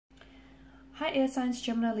Hi air signs,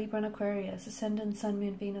 Gemini, Libra and Aquarius, Ascendant, Sun,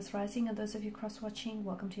 Moon, Venus, Rising, and those of you cross-watching,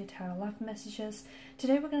 welcome to your Tarot Life Messages.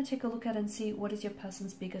 Today we're going to take a look at and see what is your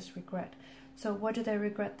person's biggest regret. So what do they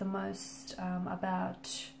regret the most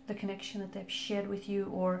about the connection that they've shared with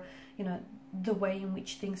you, or, you know, the way in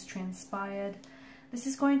which things transpired. This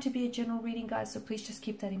is going to be a general reading, guys, so please just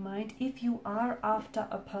keep that in mind. If you are after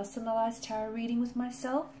a personalized tarot reading with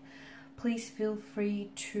myself, please feel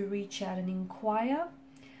free to reach out and inquire.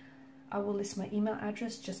 I will list my email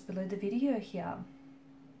address just below the video here.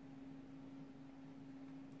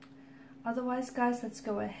 Otherwise, guys, let's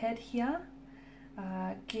go ahead here.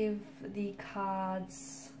 Give the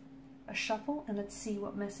cards a shuffle and let's see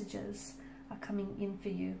what messages are coming in for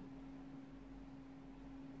you.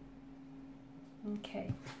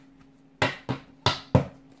 Okay.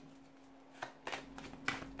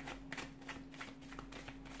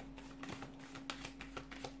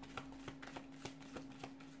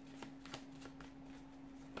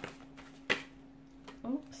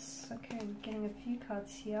 Oops, okay, we're getting a few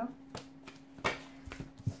cards here.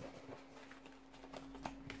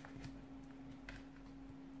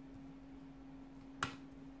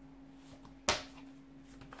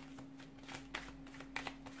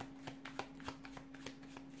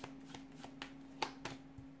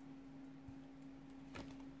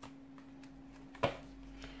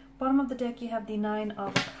 Bottom of the deck, you have the Nine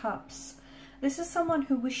of Cups. This is someone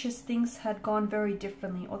who wishes things had gone very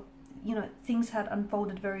differently, or you know, things had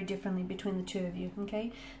unfolded very differently between the two of you,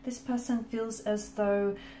 okay? This person feels as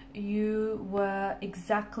though you were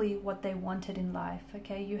exactly what they wanted in life,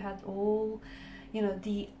 okay? You had all, you know,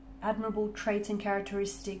 the admirable traits and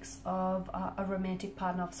characteristics of a romantic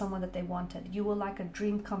partner, of someone that they wanted. You were like a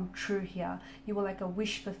dream come true here. You were like a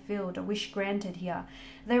wish fulfilled, a wish granted here.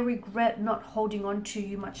 They regret not holding on to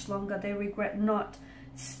you much longer. They regret not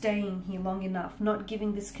staying here long enough, not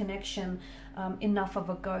giving this connection enough of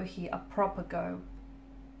a go here, a proper go.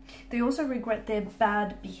 They also regret their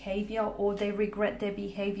bad behavior, or they regret their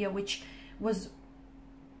behavior which was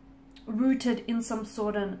rooted in some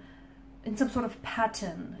sort of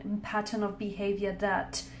pattern of behavior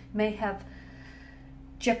that may have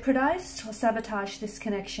jeopardized or sabotaged this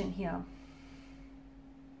connection here.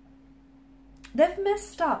 They've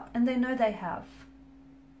messed up and they know they have.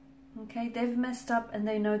 Okay, they've messed up and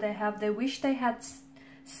they know they have. They wish they had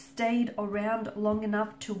stayed around long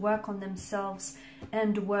enough to work on themselves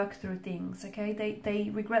and work through things. Okay, they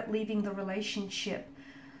regret leaving the relationship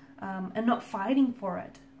and not fighting for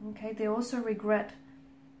it. Okay, they also regret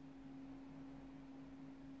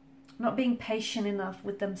not being patient enough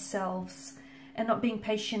with themselves and not being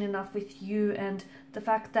patient enough with you, and the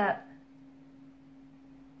fact that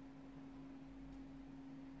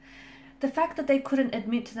they couldn't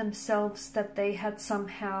admit to themselves that they had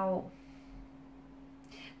somehow,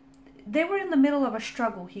 they were in the middle of a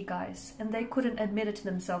struggle here, guys, and they couldn't admit it to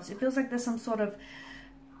themselves. It feels like there's some sort of,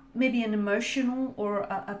 maybe an emotional or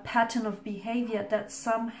a pattern of behavior that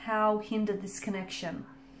somehow hindered this connection.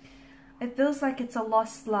 It feels like it's a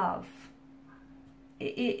lost love.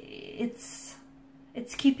 It's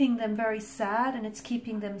keeping them very sad, and it's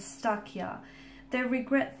keeping them stuck here. They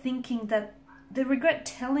regret thinking that, they regret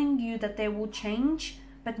telling you that they will change,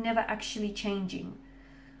 but never actually changing.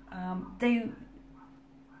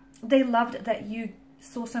 They loved that you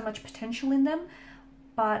saw so much potential in them,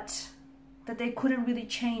 but that they couldn't really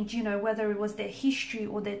change, you know, whether it was their history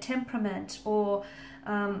or their temperament, or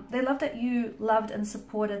they loved that you loved and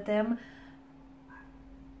supported them,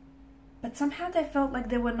 but somehow they felt like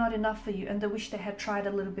they were not enough for you, and they wish they had tried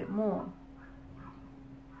a little bit more.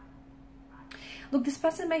 Look, this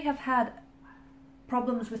person may have had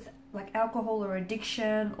problems with like alcohol or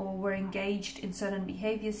addiction, or were engaged in certain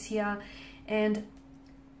behaviors here, and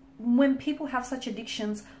when people have such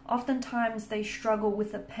addictions, oftentimes they struggle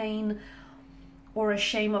with the pain or a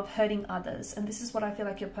shame of hurting others. And this is what I feel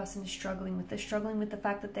like your person is struggling with. They're struggling with the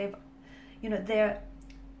fact that they've, you know, their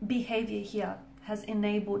behavior here has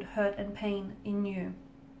enabled hurt and pain in you.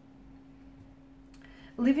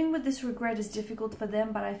 Living with this regret is difficult for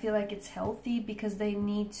them, but I feel like it's healthy, because they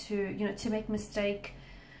need to, you know, to make mistakes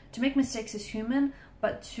is human,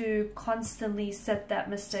 but to constantly set that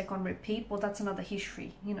mistake on repeat, well, that's another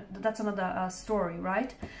history, you know, that's another story,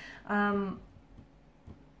 right?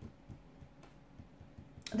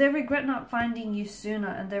 They regret not finding you sooner,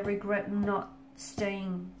 and they regret not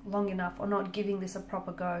staying long enough, or not giving this a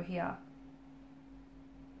proper go here.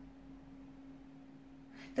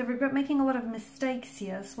 They regret making a lot of mistakes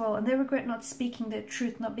here as well, and they regret not speaking their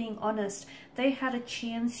truth, not being honest. They had a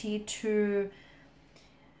chance here to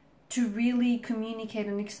really communicate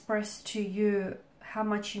and express to you how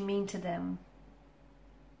much you mean to them.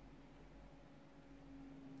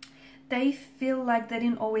 they feel like they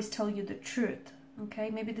didn't always tell you the truth.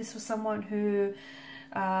 Okay, maybe this was someone who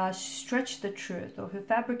stretched the truth, or who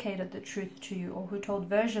fabricated the truth to you, or who told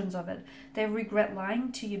versions of it. They regret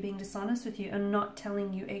lying to you, being dishonest with you, and not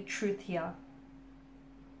telling you a truth here.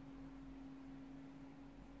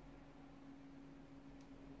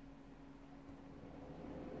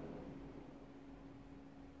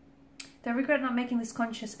 They regret not making this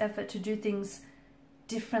conscious effort to do things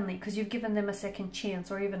differently, because you've given them a second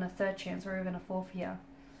chance, or even a third chance, or even a fourth here.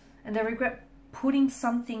 And they regret putting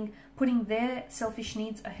their selfish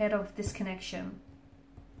needs ahead of this connection.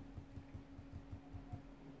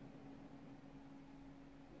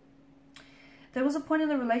 There was a point in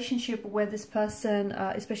the relationship where this person,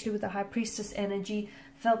 especially with the High Priestess energy,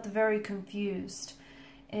 felt very confused,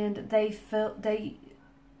 and they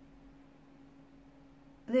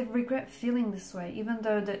regret feeling this way, even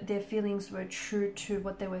though their feelings were true to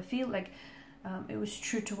what they were feeling, like it was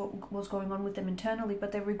true to what was going on with them internally,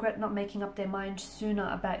 but they regret not making up their mind sooner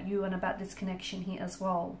about you and about this connection here as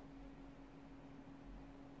well.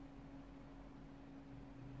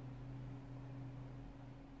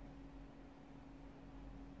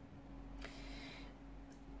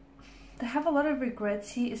 They have a lot of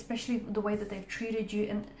regrets here, especially the way that they've treated you,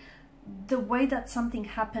 and the way that something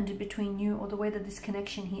happened between you, or the way that this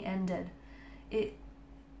connection here ended.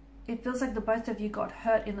 It feels like the both of you got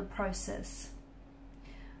hurt in the process,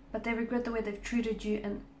 but they regret the way they've treated you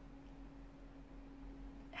and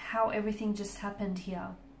how everything just happened here.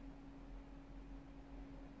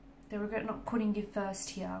 They regret not putting you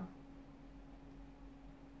first here.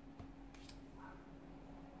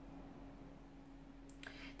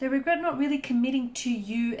 They regret not really committing to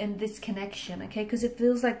you and this connection, okay? Because it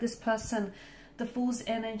feels like this person, the Fool's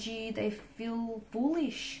energy, they feel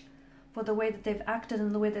foolish for the way that they've acted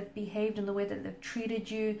and the way they've behaved and the way that they've treated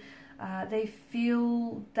you. They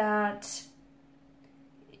feel that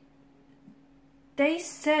they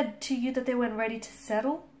said to you that they weren't ready to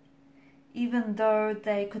settle, even though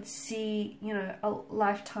they could see, you know, a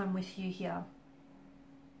lifetime with you here.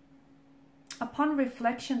 Upon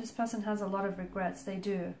reflection, this person has a lot of regrets. They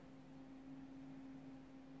do.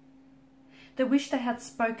 They wish they had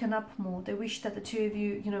spoken up more. They wish that the two of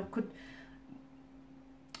you, you know, could...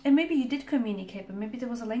 And maybe you did communicate, but maybe there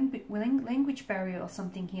was a language barrier or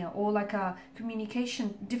something here. Or like a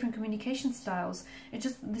different communication styles. It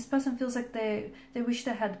just, this person feels like they wish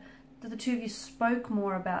that the two of you spoke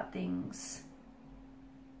more about things.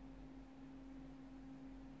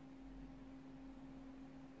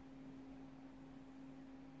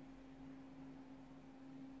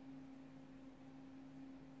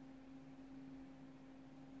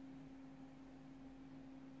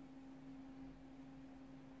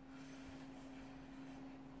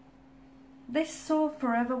 They saw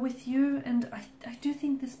forever with you, and I do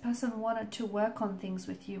think this person wanted to work on things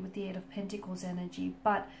with you with the Eight of Pentacles energy,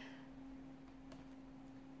 but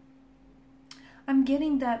I'm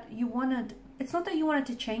getting that you wanted, it's not that you wanted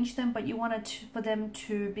to change them, but you wanted for them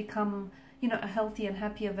to become, you know, a healthy and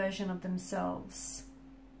happier version of themselves.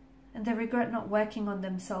 And they regret not working on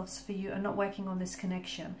themselves for you and not working on this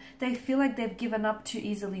connection. They feel like they've given up too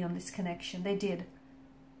easily on this connection. They did.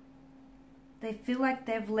 They feel like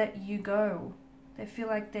they've let you go. They feel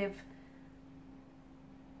like they've...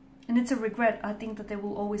 And it's a regret, I think, that they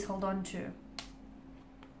will always hold on to.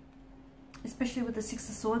 Especially with the Six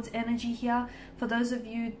of Swords energy here. For those of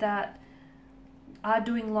you that are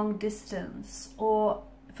doing long distance, or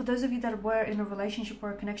for those of you that were in a relationship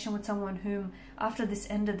or a connection with someone whom, after this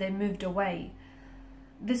ended, they moved away.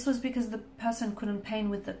 This was because the person couldn't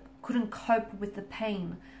cope with the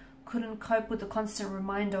pain. Couldn't cope with the constant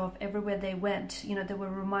reminder of everywhere they went. You know, they were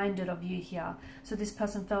reminded of you here. So this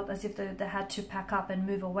person felt as if they had to pack up and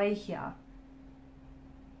move away here.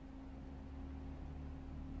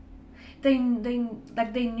 They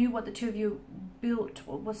knew what the two of you built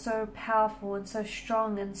was so powerful and so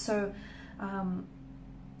strong and so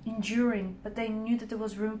enduring, but they knew that there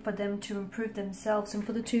was room for them to improve themselves and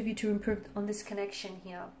for the two of you to improve on this connection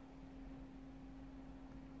here.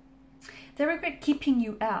 They regret keeping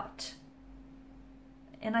you out.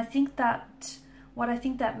 And I think that, what I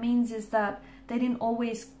think that means is that they didn't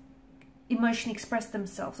always emotionally express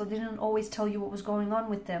themselves, or they didn't always tell you what was going on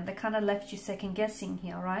with them. They kind of left you second guessing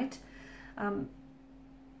here, right?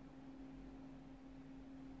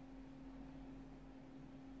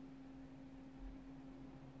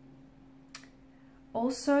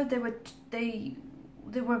 Also, they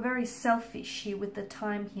were very selfish here with the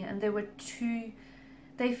time here, and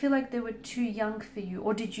they feel like they were too young for you.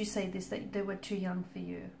 Or did you say this, that they were too young for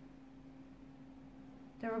you?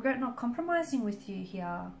 They regret not compromising with you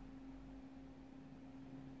here.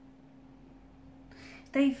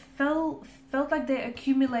 they felt like they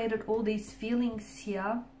accumulated all these feelings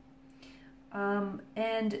here,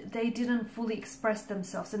 and they didn't fully express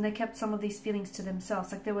themselves, and they kept some of these feelings to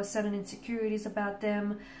themselves. Like there were certain insecurities about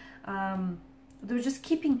them. They were just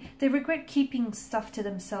they regret keeping stuff to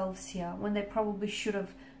themselves here when they probably should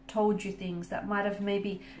have told you things that might have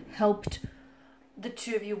maybe helped the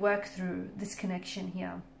two of you work through this connection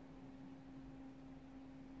here.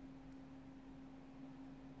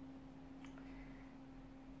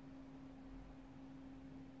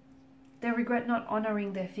 They regret not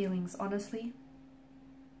honoring their feelings, honestly.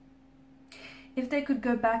 If they could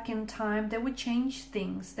go back in time, they would change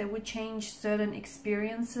things. They would change certain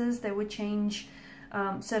experiences. They would change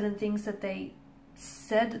certain things that they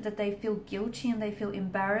said that they feel guilty and they feel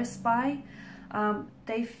embarrassed by.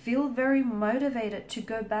 They feel very motivated to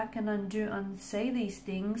go back and undo and say these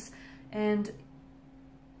things. And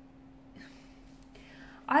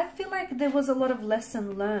I feel like there was a lot of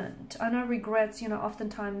lesson learned. I know regrets, you know,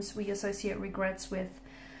 oftentimes we associate regrets with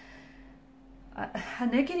a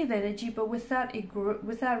negative energy, but without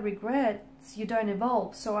regrets, you don't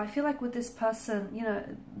evolve. So I feel like with this person, you know,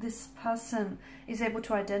 this person is able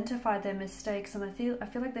to identify their mistakes, and I feel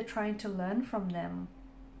like they're trying to learn from them.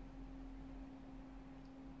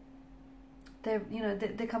 You know,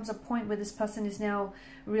 there comes a point where this person is now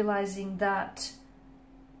realizing that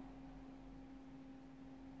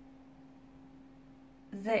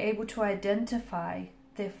they're able to identify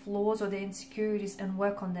their flaws or their insecurities and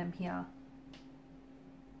work on them here.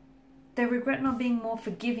 They regret not being more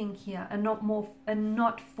forgiving here and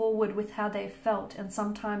not forward with how they felt. And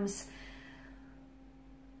sometimes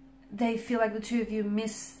they feel like the two of you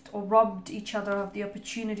missed or robbed each other of the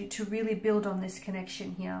opportunity to really build on this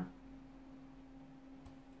connection here.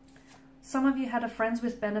 Some of you had a friends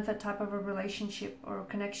with benefit type of a relationship or a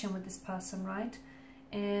connection with this person, right?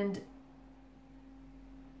 And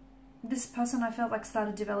this person, I felt like,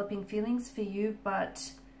 started developing feelings for you,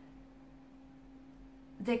 but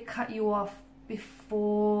they cut you off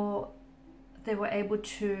before they were able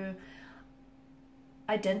to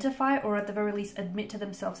identify, or at the very least admit to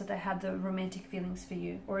themselves that they had the romantic feelings for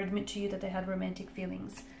you, or admit to you that they had romantic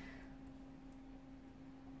feelings.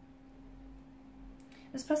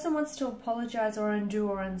 This person wants to apologize or undo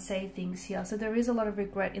or unsay things here. So there is a lot of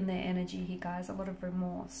regret in their energy here, guys. A lot of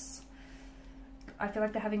remorse. I feel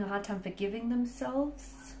like they're having a hard time forgiving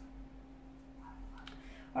themselves.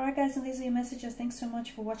 Alright guys, and these are your messages. Thanks so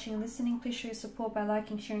much for watching and listening. Please show your support by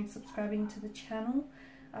liking, sharing, subscribing to the channel.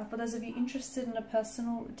 For those of you interested in a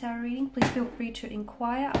personal tarot reading, please feel free to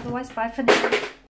inquire. Otherwise, bye for now.